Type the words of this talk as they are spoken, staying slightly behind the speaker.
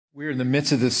We're in the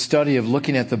midst of this study of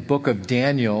looking at the book of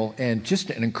Daniel, and just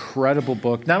an incredible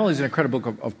book. Not only is it an incredible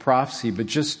book of prophecy, but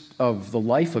just of the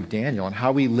life of Daniel and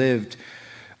how he lived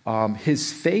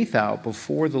his faith out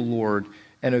before the Lord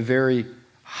in a very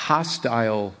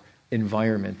hostile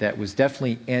environment that was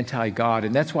definitely anti-God.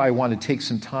 And that's why I want to take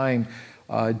some time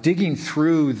digging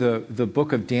through the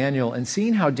book of Daniel and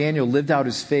seeing how Daniel lived out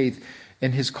his faith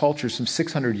in his culture some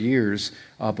 600 years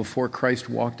before Christ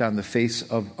walked on the face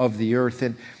of the earth.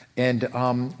 And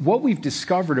what we've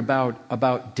discovered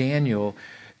about Daniel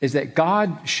is that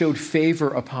God showed favor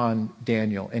upon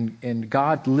Daniel, and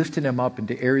God lifted him up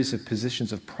into areas of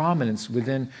positions of prominence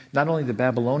within not only the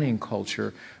Babylonian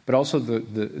culture, but also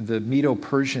the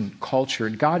Medo-Persian culture.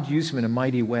 And God used him in a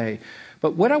mighty way.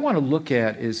 But what I want to look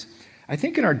at is, I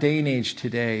think in our day and age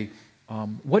today,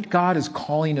 what God is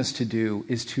calling us to do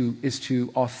is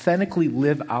to authentically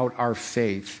live out our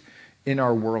faith in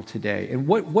our world today. And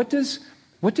what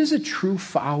does a true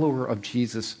follower of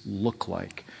Jesus look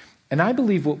like? And I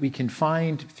believe what we can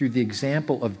find through the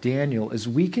example of Daniel is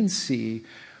we can see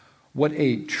what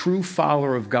a true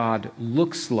follower of God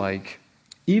looks like,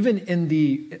 even in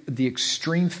the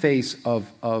extreme face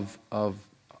of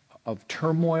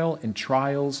turmoil and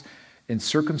trials and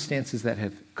circumstances that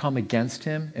have come against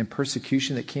him and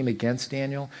persecution that came against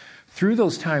Daniel. Through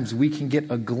those times, we can get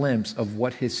a glimpse of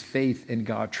what his faith in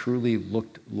God truly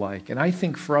looked like. And I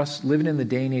think for us, living in the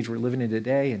day and age we're living in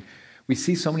today, and we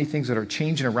see so many things that are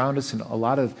changing around us, and a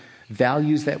lot of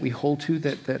values that we hold to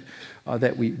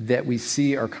that we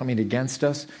see are coming against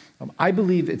us. I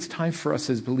believe it's time for us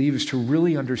as believers to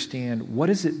really understand, what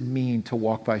does it mean to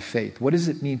walk by faith? What does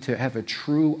it mean to have a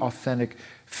true, authentic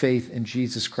faith in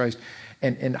Jesus Christ?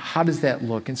 And how does that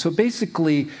look? And so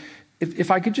basically,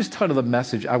 if I could just title the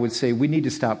message, I would say we need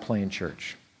to stop playing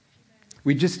church.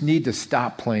 We just need to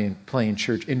stop playing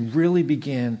church and really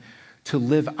begin to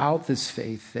live out this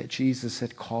faith that Jesus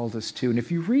had called us to. And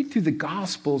if you read through the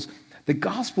Gospels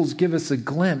give us a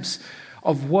glimpse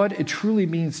of what it truly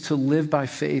means to live by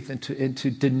faith and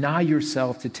to deny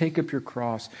yourself, to take up your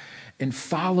cross and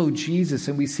follow Jesus.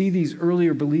 And we see these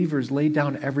earlier believers lay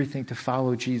down everything to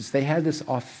follow Jesus. They had this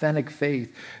authentic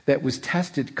faith that was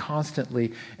tested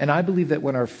constantly. And I believe that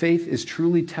when our faith is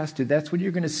truly tested, that's when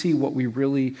you're going to see what we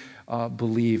really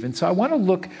believe. And so I want to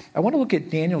look at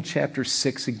Daniel chapter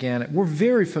 6 again. We're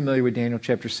very familiar with Daniel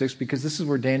chapter 6 because this is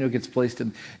where Daniel gets placed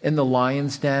in the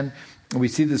lion's den. And we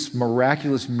see this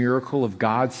miraculous miracle of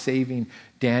God saving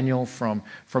Daniel from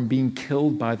being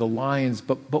killed by the lions.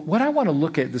 But what I want to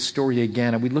look at the story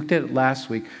again, and we looked at it last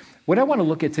week, what I want to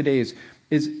look at today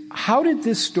is how did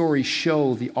this story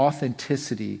show the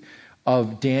authenticity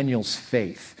of Daniel's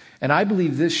faith? And I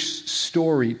believe this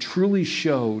story truly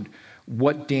showed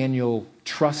what Daniel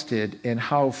trusted, and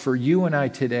how for you and I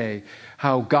today,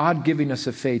 how God giving us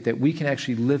a faith that we can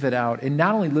actually live it out, and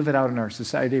not only live it out in our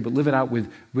society, but live it out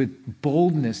with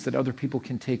boldness that other people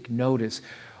can take notice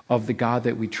of the God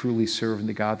that we truly serve and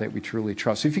the God that we truly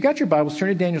trust. So if you got your Bibles, turn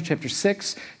to Daniel chapter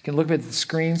 6. You can look at the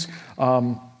screens.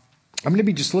 I'm going to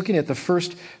be just looking at the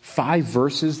first 5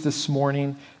 verses this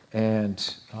morning,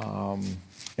 and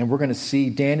we're going to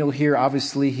see Daniel here.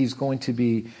 Obviously, he's going to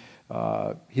be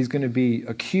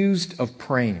accused of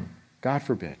praying. God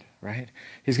forbid, right?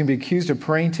 He's going to be accused of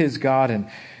praying to his God,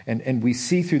 and we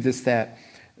see through this that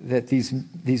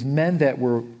these men that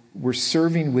were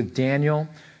serving with Daniel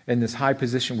in this high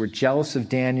position were jealous of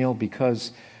Daniel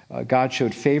because God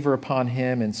showed favor upon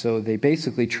him, and so they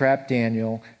basically trapped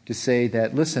Daniel to say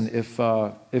that, listen,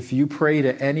 if you pray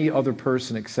to any other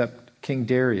person except King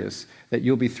Darius, that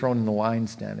you'll be thrown in the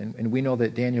lion's den. And we know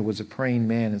that Daniel was a praying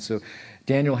man, and so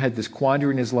Daniel had this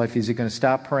quandary in his life. Is he going to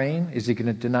stop praying? Is he going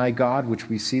to deny God? Which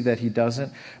we see that he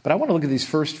doesn't. But I want to look at these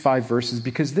first 5 verses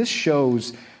because this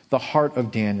shows the heart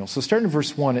of Daniel. So starting in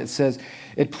verse 1, it says,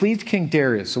 it pleased King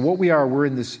Darius. So what we're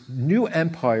in this new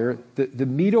empire. The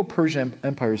Medo-Persian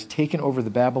Empire has taken over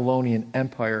the Babylonian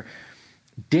Empire.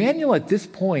 Daniel at this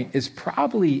point is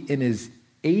probably in his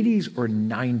 80s or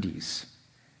 90s.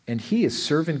 And he is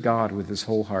serving God with his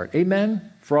whole heart. Amen?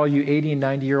 For all you 80 and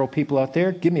 90-year-old people out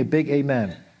there, give me a big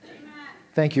amen. Amen.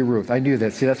 Thank you, Ruth. I knew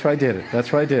that. See, that's why I did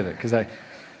it.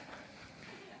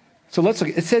 So let's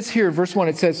look. It says here, verse 1,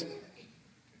 it says,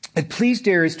 it pleased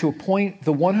Darius to appoint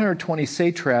the 120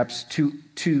 satraps to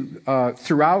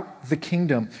throughout the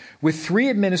kingdom, with 3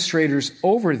 administrators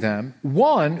over them,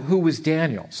 one who was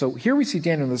Daniel. So here we see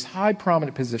Daniel in this high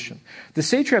prominent position. The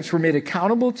satraps were made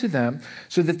accountable to them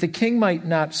so that the king might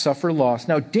not suffer loss.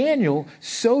 Now Daniel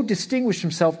so distinguished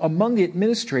himself among the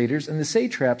administrators and the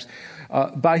satraps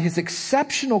by his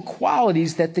exceptional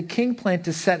qualities that the king planned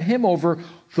to set him over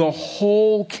the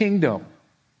whole kingdom.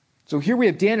 So here we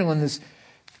have Daniel in this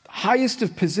highest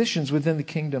of positions within the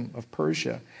kingdom of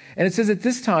Persia. And it says at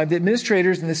this time, the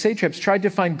administrators and the satraps tried to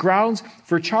find grounds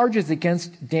for charges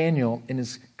against Daniel in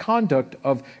his conduct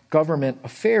of government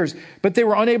affairs, but they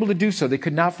were unable to do so. They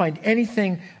could not find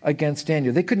anything against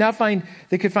Daniel. They could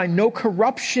find no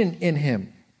corruption in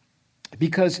him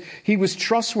because he was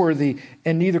trustworthy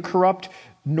and neither corrupt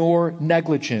nor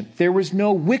negligent. There was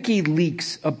no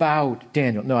WikiLeaks about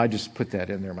Daniel. No, I just put that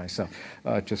in there myself,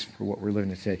 just for what we're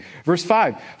living today. Verse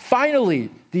 5, finally,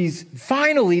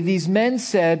 these men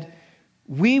said,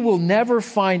 we will never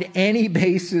find any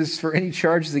basis for any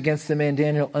charges against the man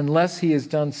Daniel unless he has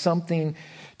done something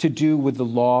to do with the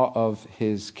law of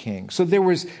his king. So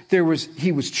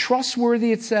he was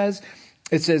trustworthy, it says.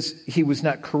 It says he was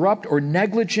not corrupt or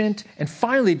negligent. And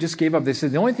finally, just gave up. They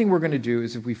said, the only thing we're going to do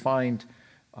is if we find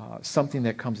something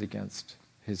that comes against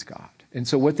his God. And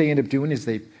so what they end up doing is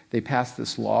they pass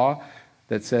this law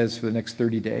that says for the next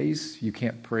 30 days, you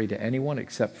can't pray to anyone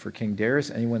except for King Darius.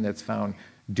 Anyone that's found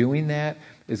doing that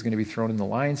is going to be thrown in the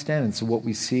lion's den. And so what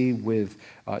we see with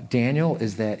Daniel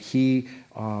is that he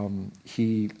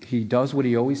does what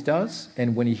he always does.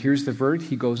 And when he hears the verdict,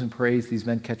 he goes and prays. These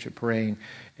men catch it praying,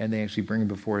 and they actually bring him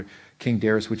before King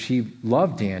Darius, which he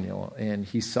loved Daniel, and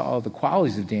he saw the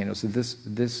qualities of Daniel. So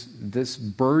this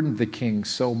burdened the king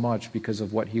so much because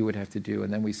of what he would have to do.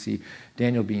 And then we see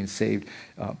Daniel being saved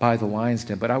by the lion's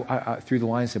den, through the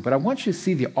lion's den. But I want you to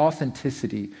see the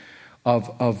authenticity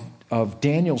of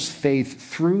Daniel's faith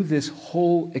through this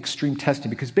whole extreme testing,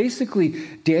 because basically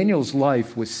Daniel's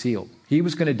life was sealed. He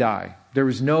was going to die. There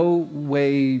was no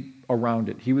way around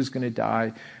it. He was going to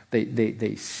die.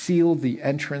 They sealed the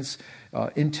entrance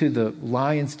into the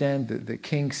lion's den. The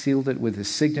king sealed it with his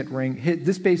signet ring.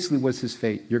 This basically was his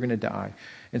fate. You're going to die.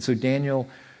 And so Daniel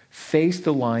faced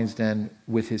the lion's den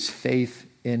with his faith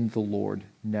in the Lord,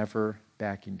 never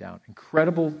backing down.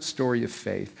 Incredible story of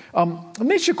faith. Let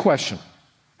me ask you a question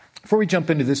before we jump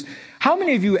into this. How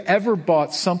many of you ever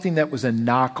bought something that was a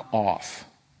knockoff?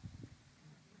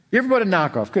 You ever bought a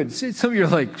knockoff? Good. Some of you are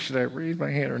like, should I raise my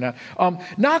hand or not?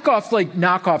 Knockoff, like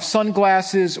knockoff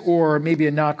sunglasses, or maybe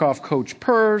a knockoff Coach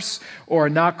purse, or a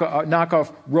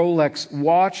knockoff Rolex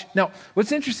watch. Now,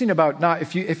 what's interesting about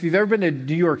if you've ever been to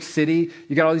New York City,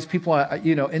 you got all these people,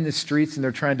 in the streets, and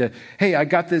they're trying to, hey, I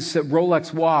got this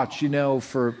Rolex watch,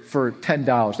 for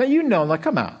 $10. Now, like,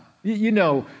 come on,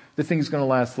 the thing's going to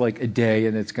last like a day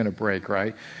and it's going to break,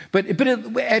 right? But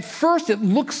at first, it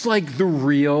looks like the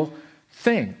real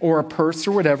thing, or a purse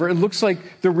or whatever. It looks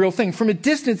like the real thing. From a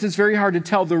distance, it's very hard to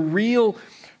tell the real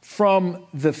from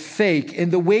the fake.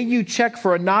 And the way you check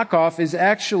for a knockoff is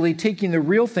actually taking the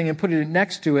real thing and putting it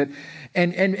next to it,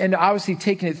 and obviously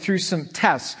taking it through some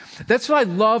tests. That's what I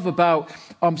love about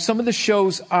some of the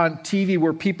shows on TV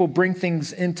where people bring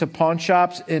things into pawn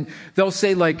shops, and they'll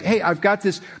say like, hey, I've got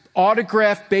this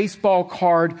autographed baseball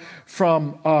card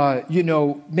from,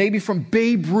 maybe from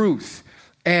Babe Ruth.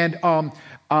 And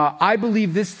I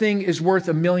believe this thing is worth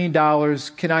 $1 million.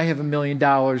 Can I have $1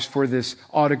 million for this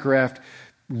autographed,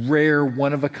 rare,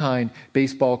 one-of-a-kind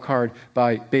baseball card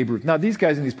by Babe Ruth? Now, these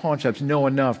guys in these pawn shops know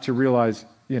enough to realize,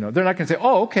 they're not going to say,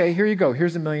 oh, okay, here you go.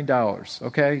 Here's $1 million.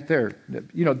 Okay, there.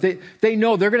 They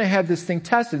know they're going to have this thing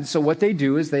tested. So what they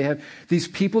do is they have these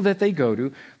people that they go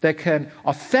to that can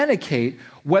authenticate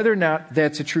whether or not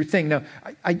that's a true thing. Now,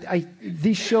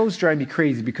 these shows drive me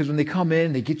crazy because when they come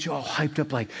in, they get you all hyped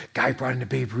up like, guy brought in a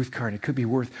Babe Ruth card. It could be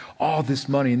worth all this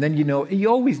money. And then, you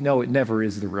always know it never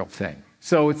is the real thing.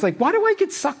 So it's like, why do I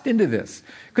get sucked into this?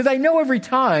 Because I know every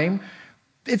time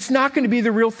it's not going to be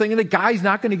the real thing, and the guy's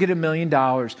not going to get $1 million.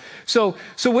 So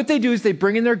what they do is they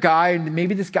bring in their guy, and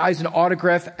maybe this guy's an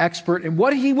autograph expert, and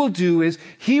what he will do is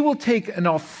he will take an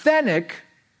authentic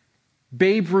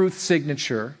Babe Ruth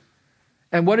signature,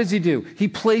 and what does he do? He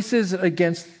places it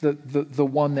against the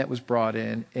one that was brought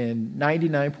in, and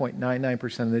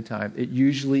 99.99% of the time, it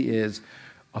usually is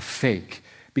a fake,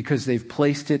 because they've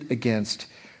placed it against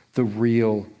the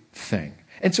real thing.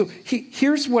 And so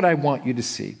here's what I want you to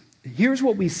see. Here's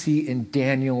what we see in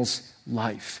Daniel's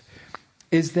life,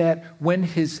 is that when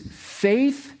his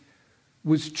faith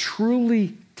was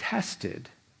truly tested,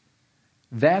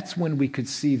 that's when we could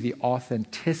see the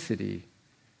authenticity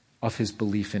of his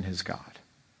belief in his God.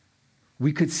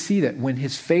 We could see that when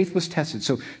his faith was tested.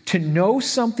 So to know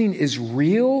something is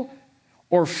real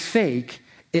or fake,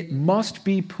 it must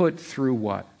be put through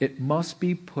what? It must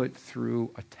be put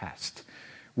through a test.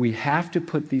 We have to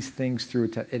put these things through a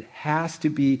test. It has to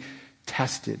be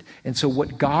tested. And so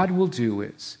what God will do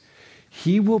is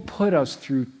he will put us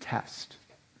through tests.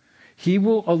 He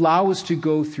will allow us to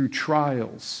go through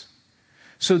trials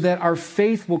so that our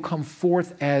faith will come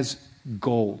forth as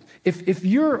gold. If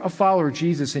you're a follower of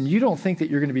Jesus and you don't think that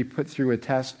you're going to be put through a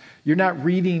test, you're not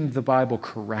reading the Bible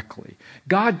correctly.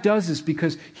 God does this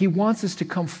because he wants us to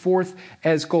come forth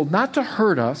as gold, not to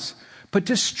hurt us, but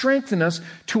to strengthen us,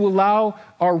 to allow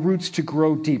our roots to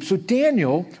grow deep. So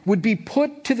Daniel would be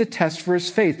put to the test for his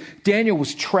faith. Daniel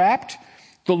was trapped.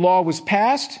 The law was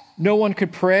passed. No one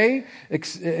could pray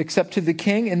except to the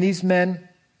king. And these men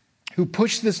who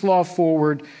pushed this law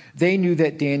forward, they knew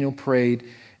that Daniel prayed.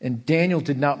 And Daniel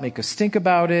did not make a stink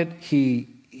about it.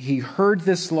 He heard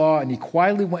this law and he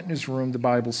quietly went in his room, the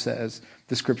Bible says,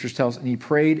 the scriptures tell us, and he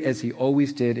prayed as he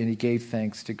always did, and he gave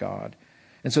thanks to God.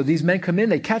 And so these men come in,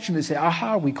 they catch him, they say,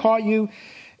 aha, we caught you.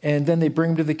 And then they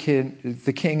bring him to the king,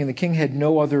 and the king had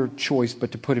no other choice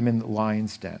but to put him in the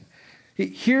lion's den.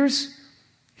 Here's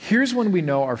when we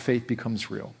know our faith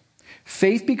becomes real.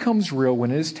 Faith becomes real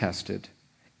when it is tested,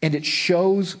 and it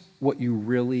shows what you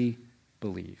really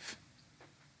believe.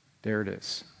 There it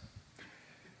is.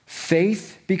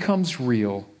 Faith becomes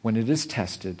real when it is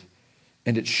tested,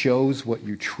 and it shows what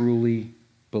you truly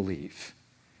believe.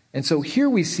 And so here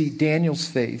we see Daniel's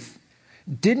faith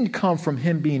didn't come from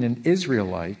him being an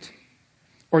Israelite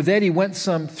or that he went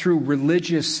through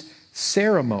religious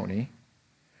ceremony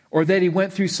or that he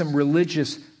went through some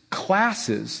religious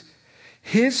classes.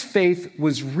 His faith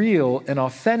was real and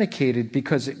authenticated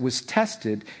because it was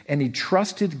tested and he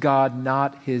trusted God,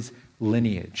 not his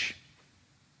lineage.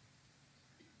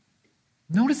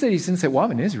 Notice that he didn't say, well,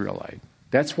 I'm an Israelite.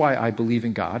 That's why I believe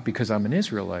in God, because I'm an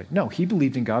Israelite. No, he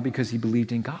believed in God because he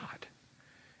believed in God.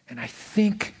 And I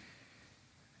think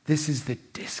this is the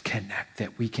disconnect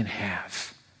that we can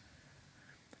have.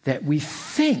 That we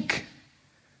think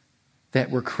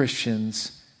that we're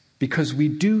Christians because we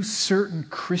do certain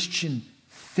Christian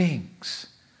things.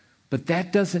 But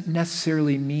that doesn't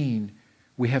necessarily mean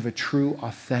we have a true,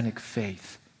 authentic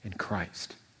faith in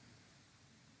Christ.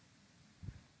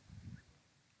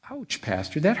 Ouch,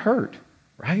 Pastor, that hurt.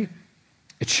 Right?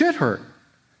 It should hurt.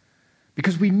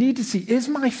 Because we need to see, is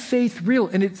my faith real?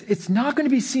 And it's not going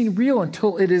to be seen real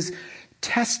until it is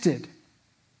tested.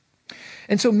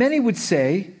 And so many would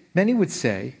say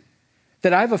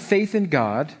that I have a faith in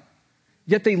God,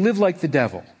 yet they live like the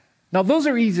devil. Now those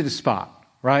are easy to spot,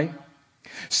 right?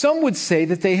 Some would say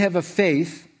that they have a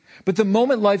faith, but the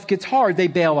moment life gets hard, they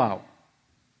bail out.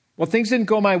 Well, things didn't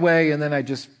go my way, and then I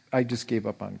just gave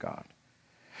up on God.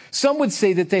 Some would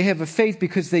say that they have a faith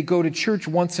because they go to church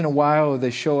once in a while or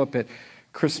they show up at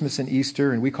Christmas and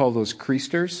Easter, and we call those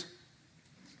Creasters.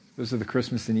 Those are the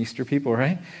Christmas and Easter people,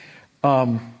 right?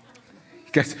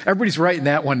 Guys, everybody's writing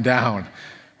that one down.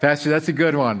 Pastor, that's a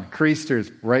good one.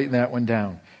 Creasters, writing that one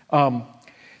down.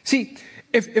 See,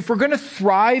 if we're going to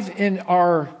thrive in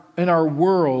our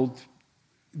world,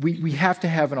 we have to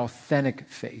have an authentic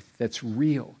faith that's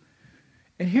real.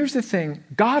 And here's the thing,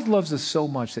 God loves us so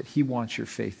much that he wants your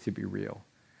faith to be real.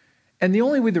 And the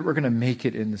only way that we're going to make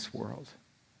it in this world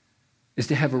is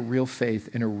to have a real faith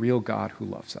in a real God who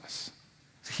loves us.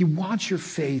 So he wants your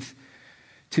faith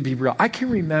to be real. I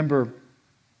can remember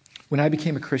when I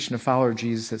became a Christian, a follower of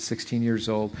Jesus at 16 years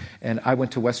old, and I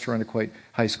went to West Irondequoit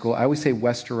High School. I always say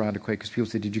West Irondequoit because people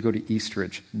say, did you go to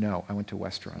Eastridge? No, I went to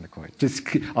West Irondequoit. Just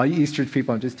all you Eastridge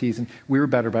people, I'm just teasing. We were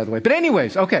better, by the way. But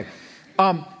anyways, okay.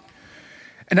 And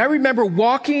I remember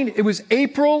walking, it was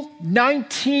April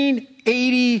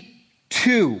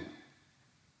 1982.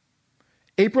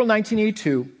 April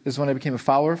 1982 is when I became a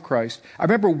follower of Christ. I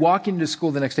remember walking into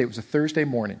school the next day. It was a Thursday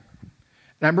morning. And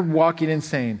I remember walking in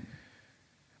saying,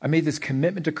 I made this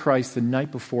commitment to Christ the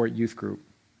night before at youth group.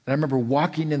 And I remember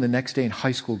walking in the next day in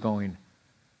high school going,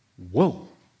 whoa,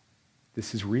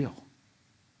 this is real.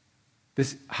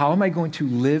 How am I going to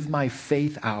live my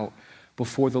faith out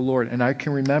before the Lord? And I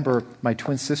can remember my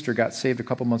twin sister got saved a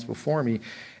couple months before me,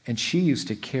 and she used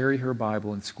to carry her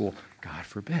Bible in school. God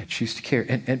forbid. She used to carry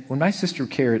it. And when my sister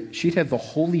carried, she'd have the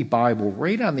Holy Bible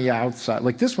right on the outside.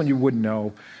 Like this one you wouldn't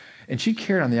know. And she'd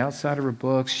carry it on the outside of her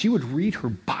books. She would read her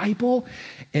Bible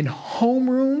in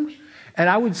homeroom. And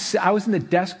I was in the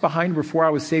desk behind her before I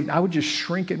was saved. I would just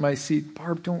shrink in my seat.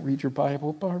 Barb, don't read your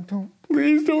Bible. Barb,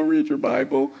 please don't read your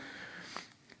Bible.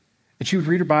 And she would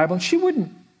read her Bible, and it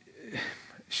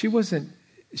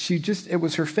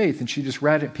was her faith, and she just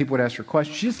read it. People would ask her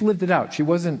questions. She just lived it out. She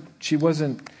wasn't,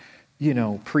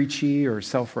 preachy or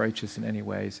self-righteous in any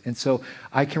ways. And so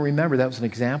I can remember that was an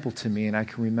example to me, and I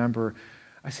can remember,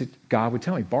 I said, God would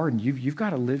tell me, Barden, you've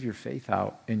got to live your faith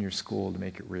out in your school to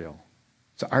make it real.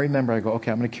 So I remember, I go,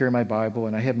 okay, I'm going to carry my Bible,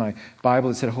 and I had my Bible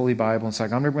that said Holy Bible, and so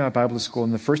I'm going to bring my Bible to school,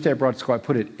 and the first day I brought it to school, I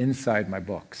put it inside my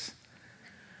books.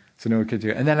 So no one could do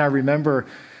it. And then I remember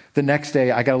the next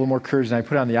day I got a little more courage and I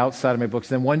put it on the outside of my books.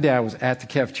 Then one day I was at the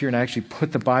cafeteria and I actually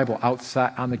put the Bible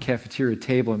outside on the cafeteria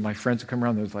table, and my friends would come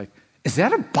around and they was like, "Is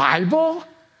that a Bible?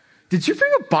 Did you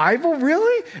bring a Bible,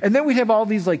 really?" And then we'd have all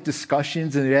these like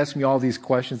discussions, and they'd ask me all these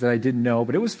questions that I didn't know,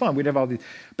 but it was fun. We'd have all these.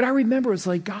 But I remember it was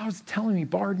like God was telling me,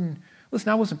 "Barden, listen,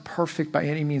 I wasn't perfect by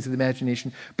any means of the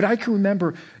imagination, but I can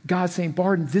remember God saying,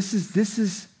 Barden, this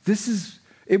is,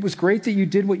 it was great that you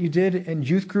did what you did in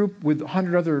youth group with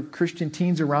 100 other Christian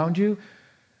teens around you,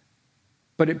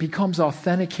 but it becomes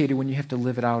authenticated when you have to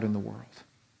live it out in the world."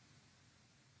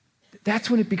 That's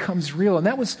when it becomes real. And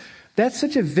that's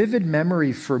such a vivid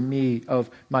memory for me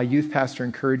of my youth pastor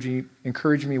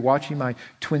encouraging me, watching my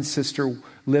twin sister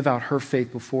live out her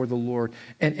faith before the Lord,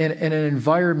 and an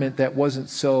environment that wasn't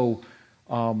so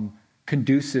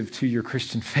conducive to your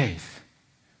Christian faith.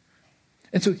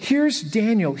 And so here's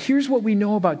Daniel. Here's what we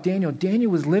know about Daniel.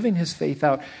 Daniel was living his faith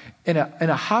out in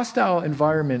a hostile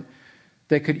environment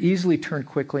that could easily turn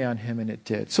quickly on him, and it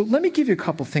did. So let me give you a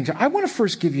couple things. I want to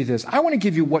first give you this. I want to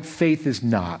give you what faith is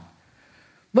not.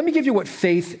 Let me give you what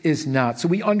faith is not so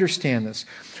we understand this.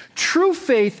 True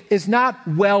faith is not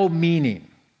well-meaning.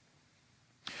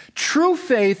 True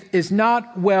faith is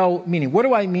not well-meaning. What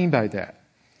do I mean by that?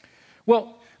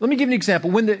 Well, let me give you an example.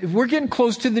 We're getting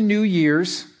close to the New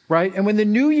Year's, right? And when the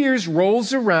New Year's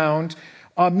rolls around,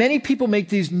 many people make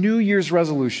these New Year's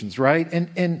resolutions, right?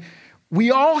 And we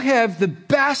all have the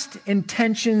best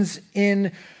intentions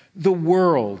in the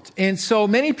world. And so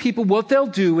many people, what they'll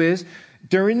do is,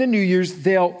 during the New Year's,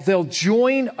 they'll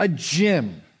join a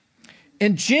gym.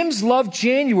 And gyms love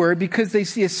January because they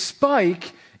see a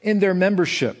spike in their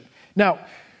membership. Now,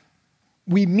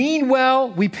 we mean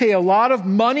well. We pay a lot of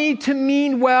money to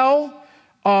mean well.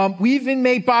 We even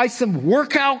may buy some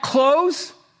workout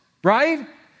clothes, right?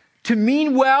 To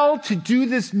mean well, to do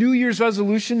this New Year's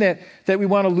resolution that we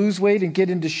want to lose weight and get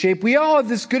into shape. We all have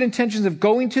this good intentions of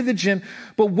going to the gym.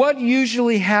 But what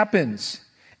usually happens?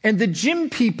 And the gym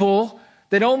people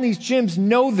that own these gyms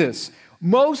know this.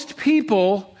 Most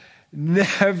people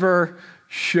never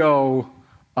show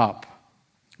up.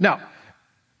 Now,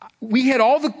 we had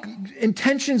all the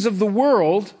intentions of the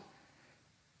world,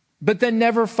 but then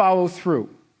never follow through.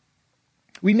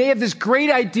 We may have this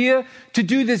great idea to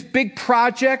do this big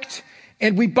project,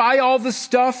 and we buy all the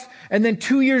stuff, and then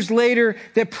 2 years later,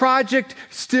 that project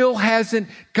still hasn't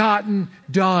gotten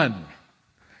done.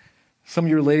 Some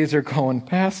of your ladies are going,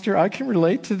 "Pastor, I can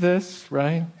relate to this,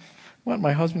 right? I want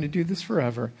my husband to do this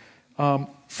forever."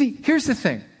 See, here's the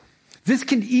thing. This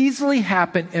can easily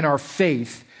happen in our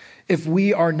faith if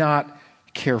we are not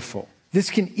careful. This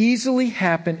can easily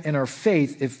happen in our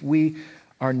faith if we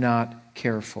are not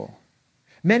careful.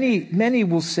 Many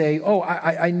will say, "Oh,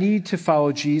 I need to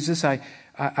follow Jesus. I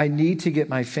need to get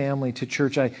my family to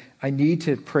church. I need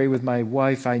to pray with my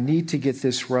wife. I need to get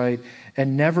this right,"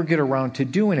 and never get around to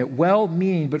doing it.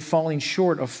 Well-meaning, but falling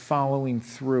short of following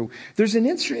through. There's an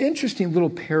interesting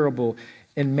little parable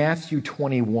in Matthew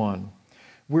 21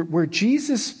 where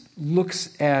Jesus looks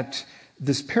at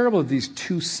this parable of these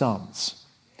two sons.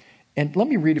 And let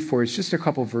me read it for you. It's just a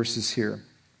couple verses here.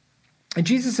 And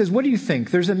Jesus says, "What do you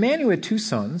think? There's a man who had two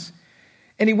sons,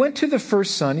 and he went to the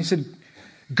first son. He said,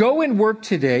 'Go and work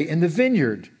today in the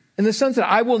vineyard.' And the son said,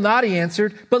 'I will not,' he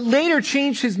answered, but later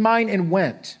changed his mind and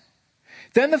went.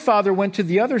 Then the father went to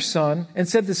the other son and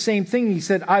said the same thing. He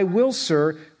said, 'I will,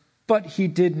 sir,' but he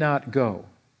did not go."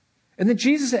 And then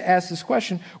Jesus asked this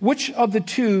question, which of the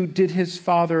two did his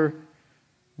father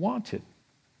wanted?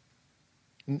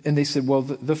 And they said, "Well,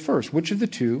 the first." Which of the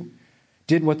two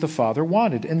did what the father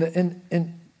wanted?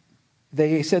 And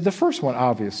they said the first one,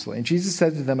 obviously. And Jesus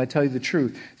said to them, "I tell you the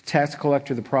truth, the tax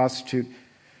collector, the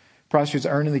prostitutes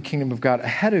are in the kingdom of God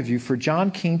ahead of you. For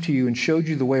John came to you and showed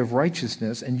you the way of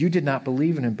righteousness, and you did not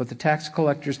believe in him. But the tax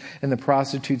collectors and the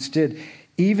prostitutes did.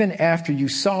 Even after you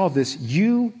saw this,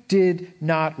 you did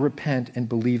not repent and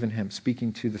believe in him,"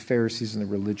 speaking to the Pharisees and the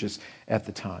religious at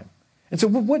the time. And so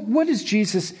what is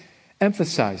Jesus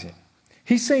emphasizing?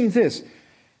 He's saying this: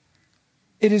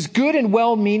 it is good and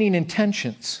well-meaning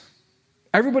intentions.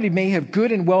 Everybody may have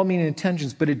good and well-meaning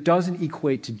intentions, but it doesn't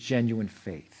equate to genuine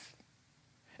faith.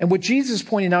 And what Jesus is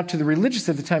pointing out to the religious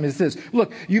at the time is this: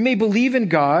 look, you may believe in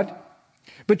God,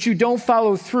 but you don't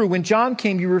follow through. When John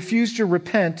came, you refused to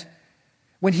repent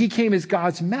when he came as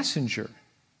God's messenger.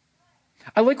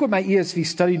 I like what my ESV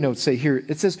study notes say here.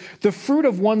 It says, the fruit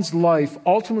of one's life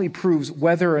ultimately proves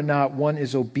whether or not one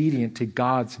is obedient to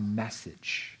God's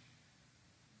message.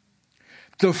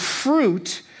 The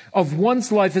fruit of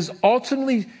one's life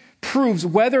ultimately proves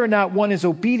whether or not one is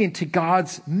obedient to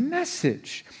God's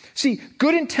message. See,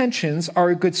 good intentions are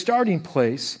a good starting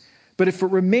place, but if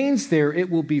it remains there, it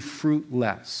will be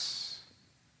fruitless.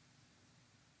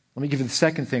 Let me give you the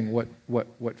second thing,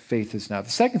 what faith is not. The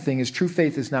second thing is true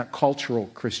faith is not cultural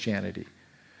Christianity.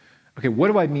 Okay,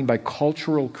 what do I mean by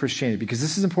cultural Christianity? Because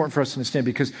this is important for us to understand,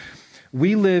 because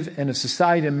we live in a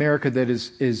society in America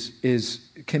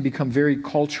that can become very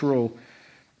cultural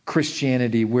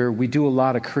Christianity, where we do a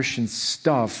lot of Christian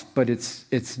stuff, but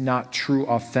it's not true,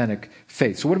 authentic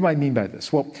faith. So what do I mean by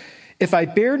this? Well, if I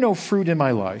bear no fruit in my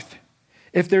life,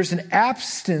 if there's an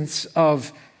absence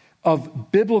of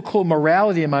biblical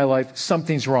morality in my life,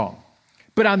 something's wrong.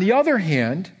 But on the other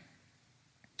hand,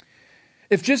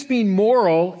 if just being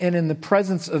moral and in the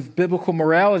presence of biblical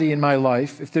morality in my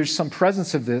life, if there's some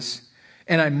presence of this,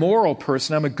 and I'm a moral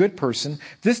person, I'm a good person,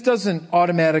 this doesn't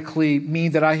automatically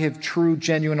mean that I have true,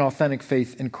 genuine, authentic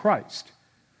faith in Christ.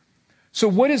 So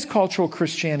what is cultural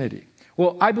Christianity?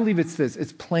 Well, I believe it's this.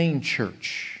 It's plain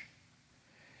church.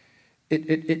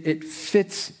 It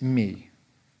fits me.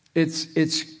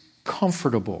 It's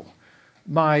comfortable.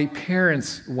 My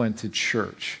parents went to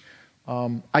church.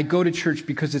 I go to church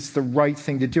because it's the right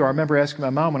thing to do. I remember asking my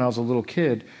mom when I was a little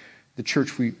kid, the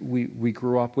church we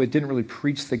grew up with didn't really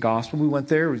preach the gospel. We went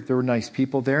there. There were nice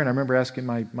people there. And I remember asking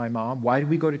my mom, why did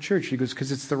we go to church? She goes,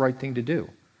 because it's the right thing to do.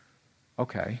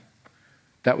 Okay.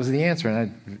 That was the answer.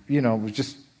 And it was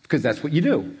just because that's what you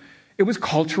do. It was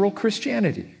cultural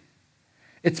Christianity.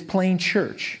 It's plain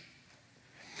church.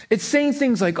 It's saying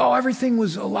things like, oh, everything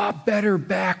was a lot better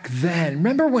back then.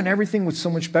 Remember when everything was so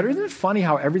much better? Isn't it funny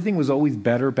how everything was always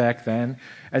better back then?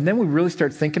 And then we really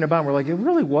start thinking about it, and we're like, it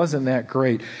really wasn't that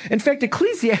great. In fact,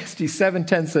 Ecclesiastes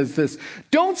 7:10 says this,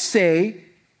 don't say,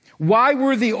 why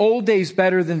were the old days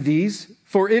better than these?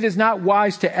 For it is not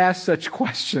wise to ask such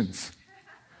questions.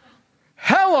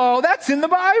 Hello, that's in the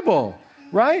Bible,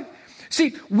 right?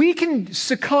 See, we can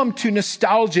succumb to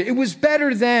nostalgia. It was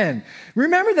better then.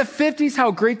 Remember the 50s,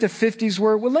 how great the 50s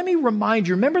were? Well, let me remind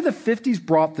you, remember the 50s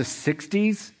brought the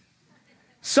 60s?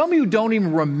 Some of you don't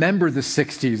even remember the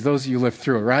 60s, those of you who lived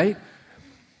through it, right?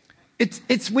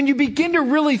 It's when you begin to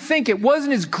really think it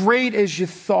wasn't as great as you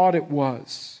thought it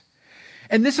was.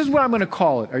 And this is what I'm going to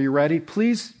call it. Are you ready?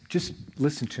 Please just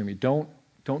listen to me. Don't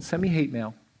send me hate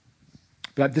mail.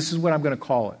 But this is what I'm going to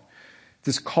call it.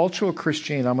 This cultural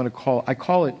Christianity, I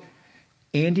call it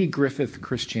Andy Griffith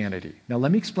Christianity. Now,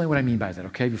 let me explain what I mean by that,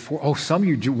 okay? Some of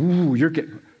you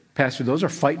do, Pastor, those are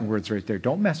fighting words right there.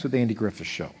 Don't mess with the Andy Griffith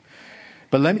show.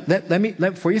 But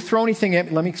before you throw anything at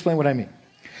me, let me explain what I mean.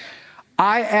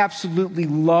 I absolutely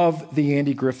love the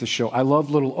Andy Griffith show. I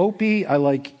love Little Opie. I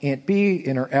like Aunt Bee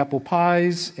and her apple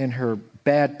pies and her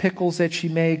bad pickles that she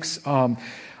makes.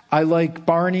 I like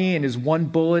Barney and his one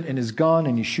bullet and his gun,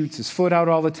 and he shoots his foot out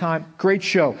all the time. Great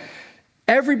show.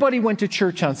 Everybody went to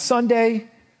church on Sunday,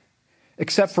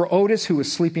 except for Otis, who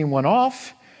was sleeping one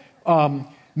off.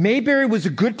 Mayberry was a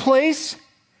good place.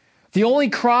 The only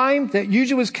crime that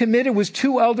usually was committed was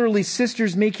two elderly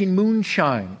sisters making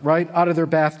moonshine, right, out of their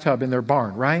bathtub in their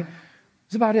barn, right?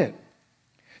 That's about it.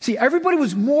 See, everybody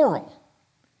was moral.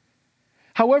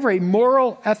 However, a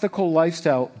moral, ethical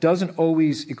lifestyle doesn't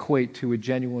always equate to a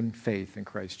genuine faith in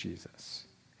Christ Jesus.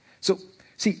 So,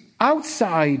 see,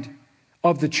 outside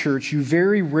of the church, you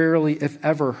very rarely, if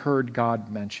ever, heard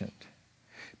God mentioned.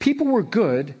 People were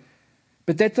good,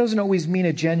 but that doesn't always mean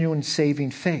a genuine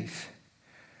saving faith.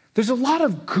 There's a lot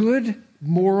of good,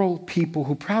 moral people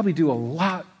who probably do a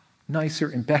lot nicer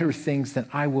and better things than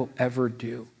I will ever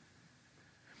do.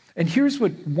 And here's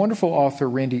what wonderful author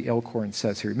Randy Alcorn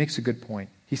says here. He makes a good point.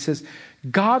 He says,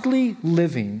 godly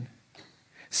living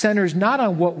centers not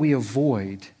on what we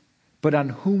avoid, but on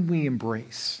whom we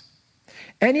embrace.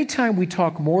 Anytime we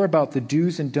talk more about the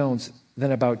do's and don'ts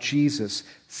than about Jesus,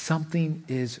 something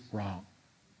is wrong.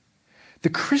 The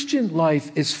Christian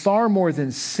life is far more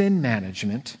than sin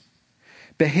management,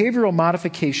 behavioral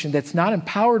modification that's not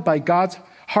empowered by God's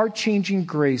heart-changing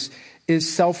grace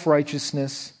is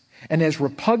self-righteousness, and as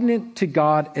repugnant to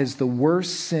God as the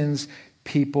worst sins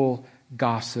people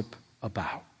gossip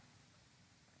about.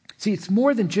 See, it's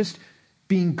more than just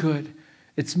being good.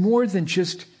 It's more than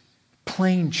just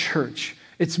plain church.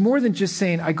 It's more than just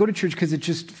saying, I go to church because it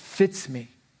just fits me.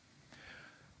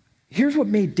 Here's what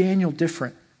made Daniel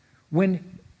different.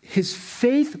 When his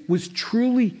faith was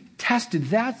truly tested,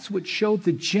 that's what showed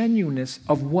the genuineness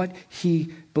of what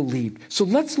he believed. So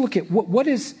let's look at what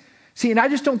is... See, and I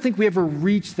just don't think we ever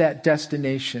reached that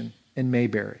destination in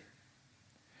Mayberry.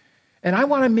 And I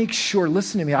want to make sure,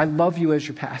 listen to me, I love you as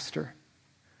your pastor.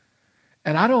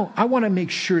 And I want to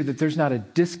make sure that there's not a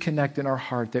disconnect in our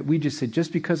heart that we just say,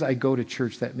 just because I go to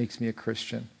church, that makes me a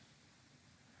Christian.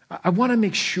 I want to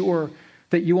make sure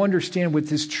that you understand what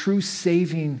this true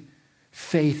saving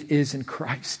faith is in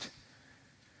Christ.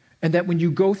 And that when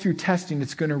you go through testing,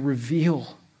 it's going to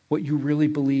reveal what you really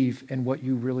believe and what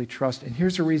you really trust. And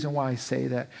here's the reason why I say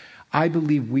that. I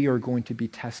believe we are going to be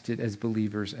tested as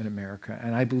believers in America.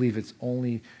 And I believe it's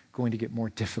only going to get more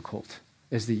difficult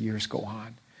as the years go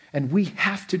on. And we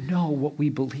have to know what we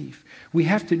believe. We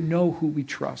have to know who we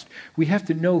trust. We have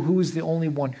to know who is the only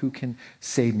one who can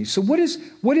save me. So what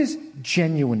is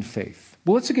genuine faith?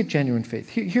 Well, let's look at genuine faith.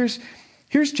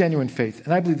 Here's genuine faith,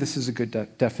 and I believe this is a good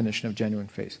definition of genuine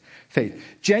faith.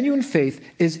 Genuine faith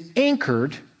is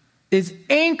anchored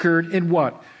in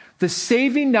what? The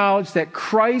saving knowledge that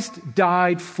Christ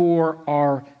died for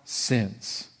our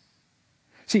sins.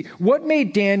 See, what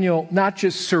made Daniel not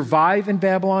just survive in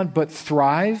Babylon, but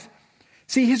thrive?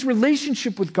 See, his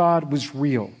relationship with God was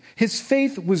real. His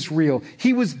faith was real.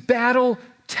 He was battle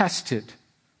tested.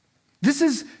 This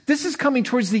is coming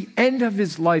towards the end of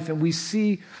his life, and we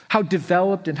see how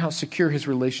developed and how secure his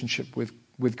relationship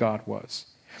with God was.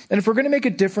 And if we're going to make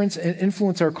a difference and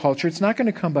influence our culture, it's not going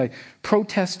to come by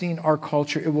protesting our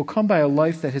culture. It will come by a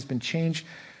life that has been changed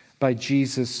by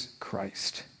Jesus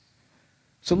Christ.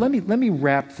 So let me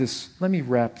wrap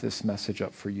this message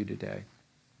up for you today.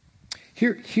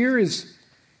 Here is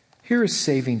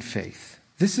saving faith.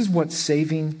 This is what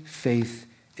saving faith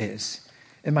is.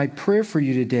 And my prayer for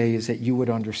you today is that you would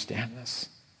understand this.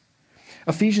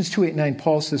 Ephesians 2:8-9,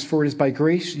 Paul says, "For it is by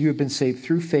grace you have been saved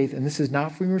through faith, and this is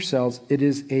not from yourselves. It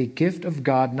is a gift of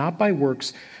God, not by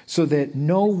works, so that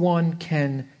no one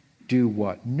can do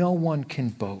what? No one can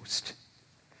boast."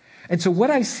 And so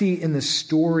what I see in the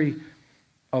story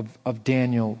of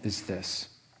Daniel is this.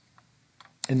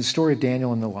 In the story of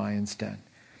Daniel in the lion's den,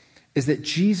 is that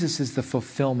Jesus is the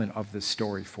fulfillment of this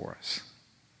story for us.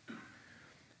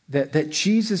 That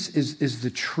Jesus is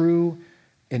the true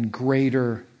and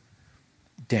greater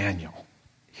Daniel.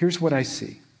 Here's what I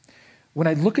see. When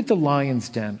I look at the lion's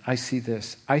den, I see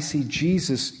this. I see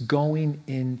Jesus going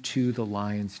into the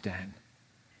lion's den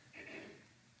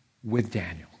with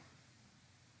Daniel.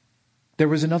 There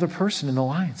was another person in the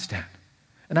lion's den.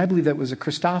 And I believe that was a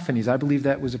Christophanies. I believe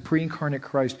that was a pre-incarnate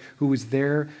Christ who was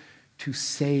there to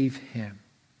save him.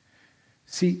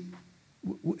 See,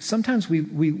 sometimes we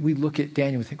look at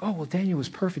Daniel and think, oh, well, Daniel was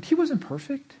perfect. He wasn't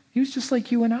perfect. He was just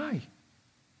like you and I.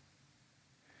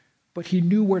 But he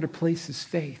knew where to place his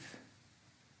faith.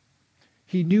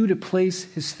 He knew to place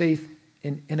his faith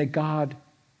in a God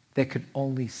that could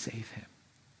only save him.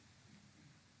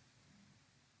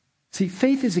 See,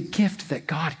 faith is a gift that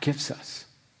God gives us.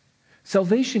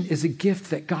 Salvation is a gift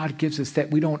that God gives us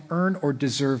that we don't earn or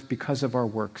deserve because of our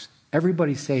works.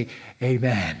 Everybody say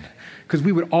amen, because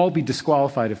we would all be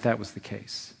disqualified if that was the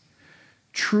case.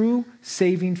 True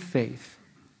saving faith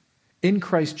in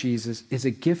Christ Jesus is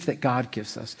a gift that God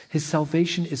gives us. His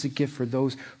salvation is a gift for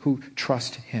those who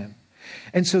trust him.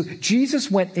 And so Jesus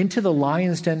went into the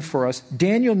lion's den for us.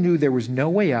 Daniel knew there was no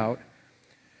way out.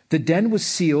 The den was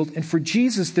sealed, and for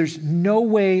Jesus, there's no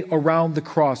way around the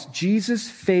cross. Jesus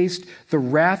faced the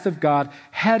wrath of God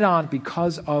head on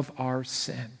because of our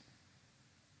sin.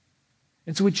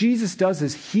 And so what Jesus does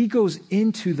is he goes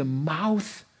into the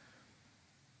mouth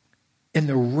and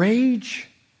the rage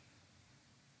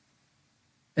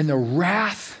and the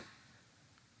wrath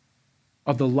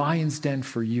of the lion's den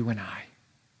for you and I.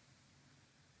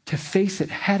 To face it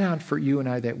head on for you and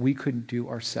I that we couldn't do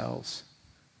ourselves.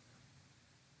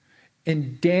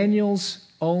 In Daniel's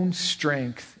own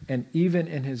strength and even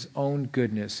in his own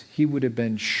goodness, he would have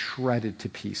been shredded to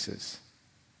pieces.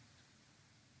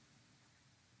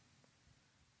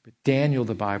 But Daniel,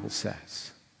 the Bible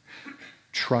says,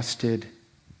 trusted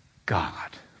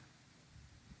God.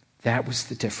 That was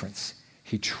the difference.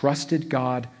 He trusted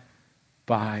God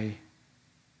by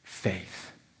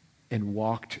faith and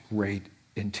walked right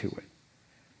into it.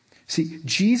 See,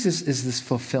 Jesus is this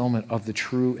fulfillment of the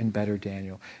true and better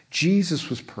Daniel. Jesus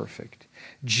was perfect.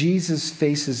 Jesus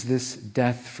faces this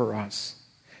death for us.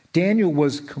 Daniel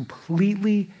was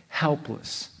completely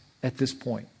helpless at this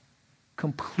point.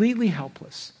 Completely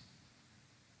helpless.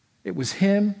 It was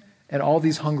him and all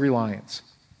these hungry lions.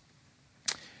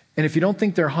 And if you don't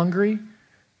think they're hungry,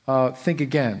 think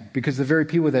again. Because the very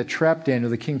people that trapped Daniel,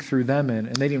 the king threw them in,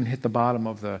 and they didn't even hit the bottom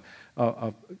of the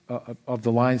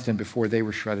lion's den before they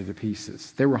were shredded to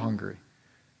pieces. They were hungry.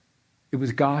 It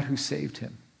was God who saved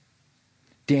him.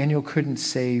 Daniel couldn't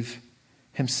save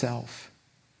himself.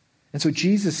 And so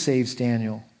Jesus saves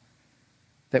Daniel,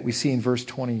 that we see in verse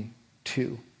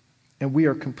 22. And we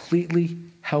are completely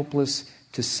helpless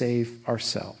to save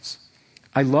ourselves.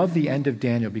 I love the end of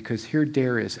Daniel because here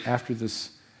Darius, after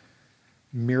this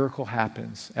miracle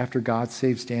happens after God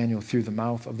saves Daniel through the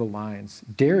mouth of the lions.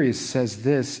 Darius says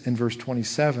this in verse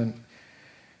 27,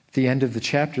 at the end of the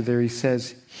chapter there, he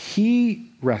says,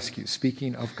 he rescues,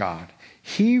 speaking of God,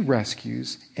 he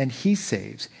rescues and he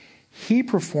saves. He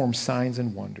performs signs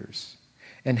and wonders.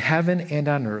 In heaven and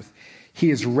on earth, he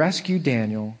has rescued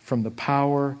Daniel from the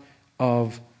power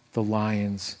of the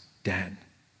lion's den.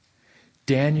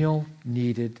 Daniel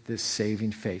needed this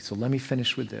saving faith. So let me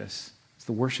finish with this. As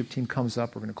the worship team comes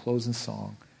up, we're going to close in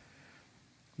song.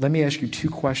 Let me ask you 2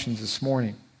 questions this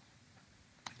morning.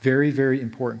 Very, very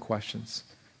important questions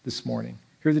this morning.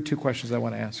 Here are the 2 questions I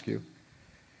want to ask you.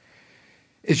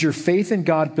 Is your faith in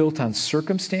God built on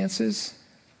circumstances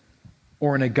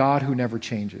or in a God who never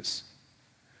changes?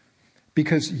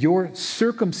 Because your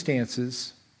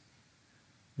circumstances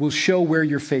will show where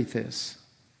your faith is.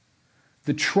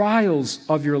 The trials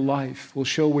of your life will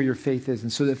show where your faith is.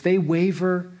 And so if they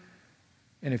waver,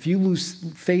 and if you lose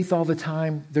faith all the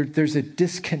time, there's a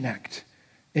disconnect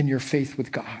in your faith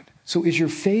with God. So is your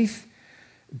faith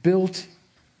built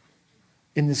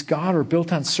in this God or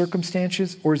built on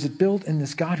circumstances, or is it built in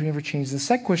this God who never changes? The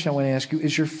second question I want to ask you,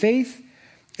 is your faith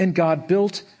in God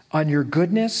built on your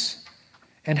goodness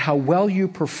and how well you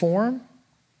perform?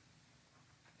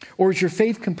 Or is your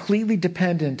faith completely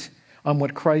dependent on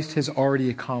what Christ has already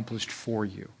accomplished for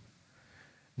you?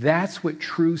 That's what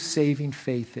true saving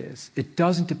faith is. It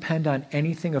doesn't depend on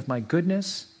anything of my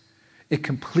goodness. It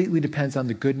completely depends on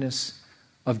the goodness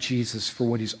of Jesus for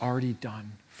what he's already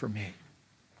done for me.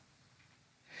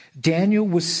 Daniel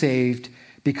was saved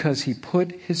because he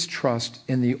put his trust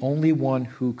in the only one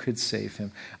who could save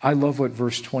him. I love what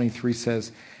verse 23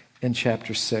 says in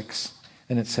chapter 6,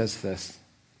 and it says this.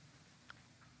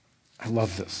 I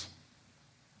love this.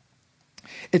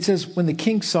 It says, when the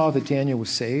king saw that Daniel was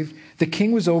saved, the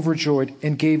king was overjoyed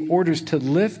and gave orders to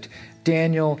lift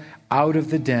Daniel out of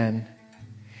the den.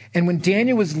 And when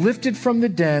Daniel was lifted from the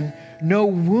den, no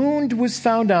wound was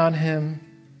found on him.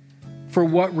 For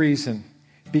what reason?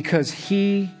 Because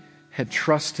he had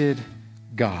trusted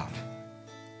God.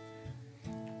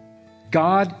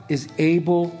 God is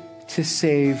able to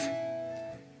save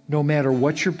no matter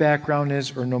what your background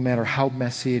is or no matter how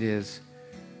messy it is.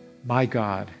 My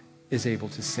God is able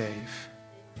to save.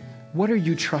 What are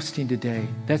you trusting today?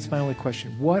 That's my only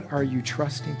question. What are you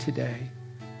trusting today?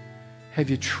 Have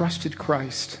you trusted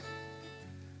Christ?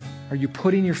 Are you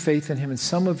putting your faith in him? And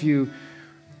some of you,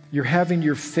 you're having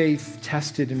your faith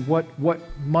tested, and what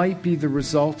might be the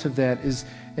result of that is,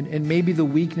 and maybe the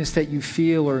weakness that you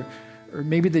feel, or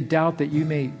maybe the doubt that you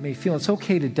may feel. It's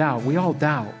okay to doubt. We all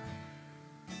doubt.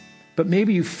 But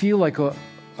maybe you feel like a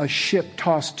ship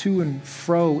tossed to and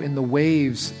fro in the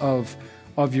waves of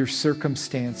your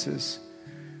circumstances.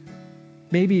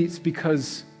 Maybe it's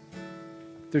because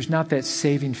there's not that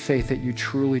saving faith that you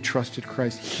truly trusted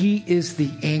Christ. He is the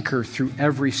anchor through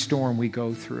every storm we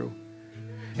go through.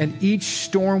 And each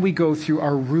storm we go through,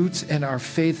 our roots and our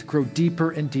faith grow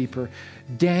deeper and deeper.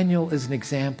 Daniel is an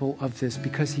example of this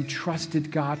because he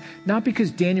trusted God. Not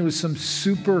because Daniel was some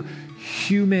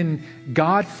superhuman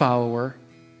God follower.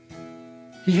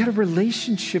 He had a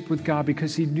relationship with God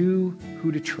because he knew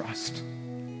who to trust.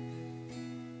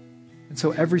 And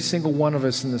so every single one of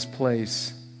us in this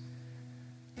place,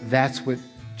 that's what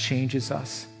changes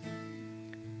us.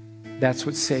 That's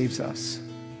what saves us,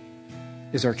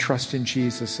 is our trust in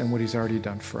Jesus and what he's already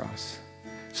done for us.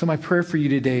 So my prayer for you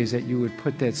today is that you would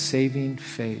put that saving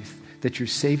faith, that your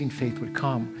saving faith would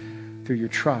come through your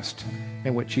trust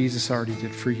in what Jesus already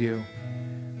did for you.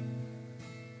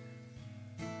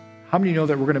 How many know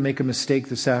that we're going to make a mistake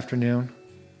this afternoon?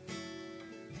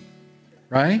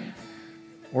 Right?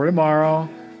 Or tomorrow.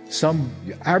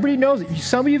 Everybody knows it.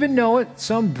 Some of you even know it.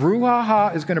 Some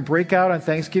brouhaha is going to break out on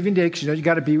Thanksgiving Day because you know you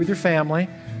got to be with your family.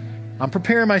 I'm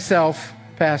preparing myself,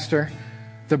 Pastor.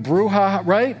 The brouhaha,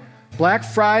 right? Black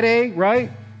Friday, right?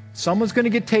 Someone's going to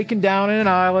get taken down in an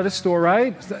aisle at a store,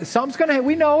 right? Something's going to,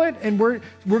 we know it, and we're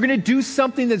going to do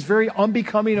something that's very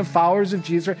unbecoming of followers of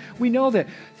Jesus. Right? We know that.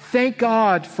 Thank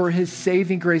God for his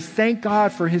saving grace. Thank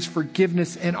God for his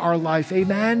forgiveness in our life.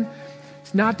 Amen?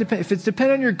 If it's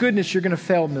dependent on your goodness, you're going to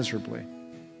fail miserably.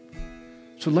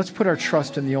 So let's put our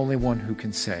trust in the only one who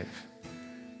can save,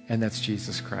 and that's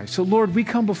Jesus Christ. So Lord, we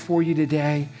come before you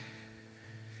today.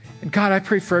 And God, I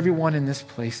pray for everyone in this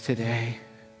place today.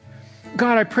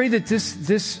 God, I pray that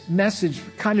this message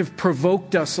kind of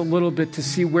provoked us a little bit to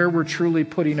see where we're truly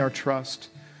putting our trust.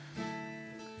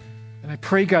 And I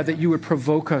pray, God, that you would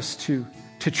provoke us to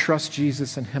trust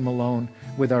Jesus and him alone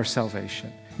with our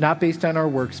salvation. Not based on our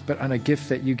works, but on a gift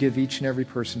that you give each and every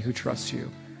person who trusts you.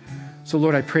 So,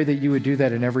 Lord, I pray that you would do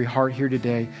that in every heart here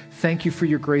today. Thank you for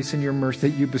your grace and your mercy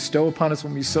that you bestow upon us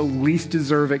when we so least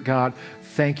deserve it, God.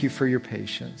 Thank you for your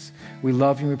patience. We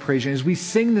love you and we praise you. And as we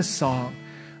sing this song,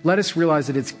 let us realize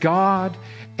that it's God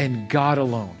and God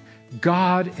alone.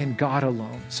 God and God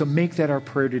alone. So make that our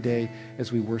prayer today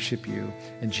as we worship you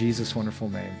in Jesus' wonderful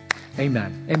name.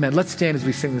 Amen. Amen. Let's stand as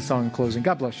we sing this song in closing.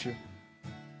 God bless you.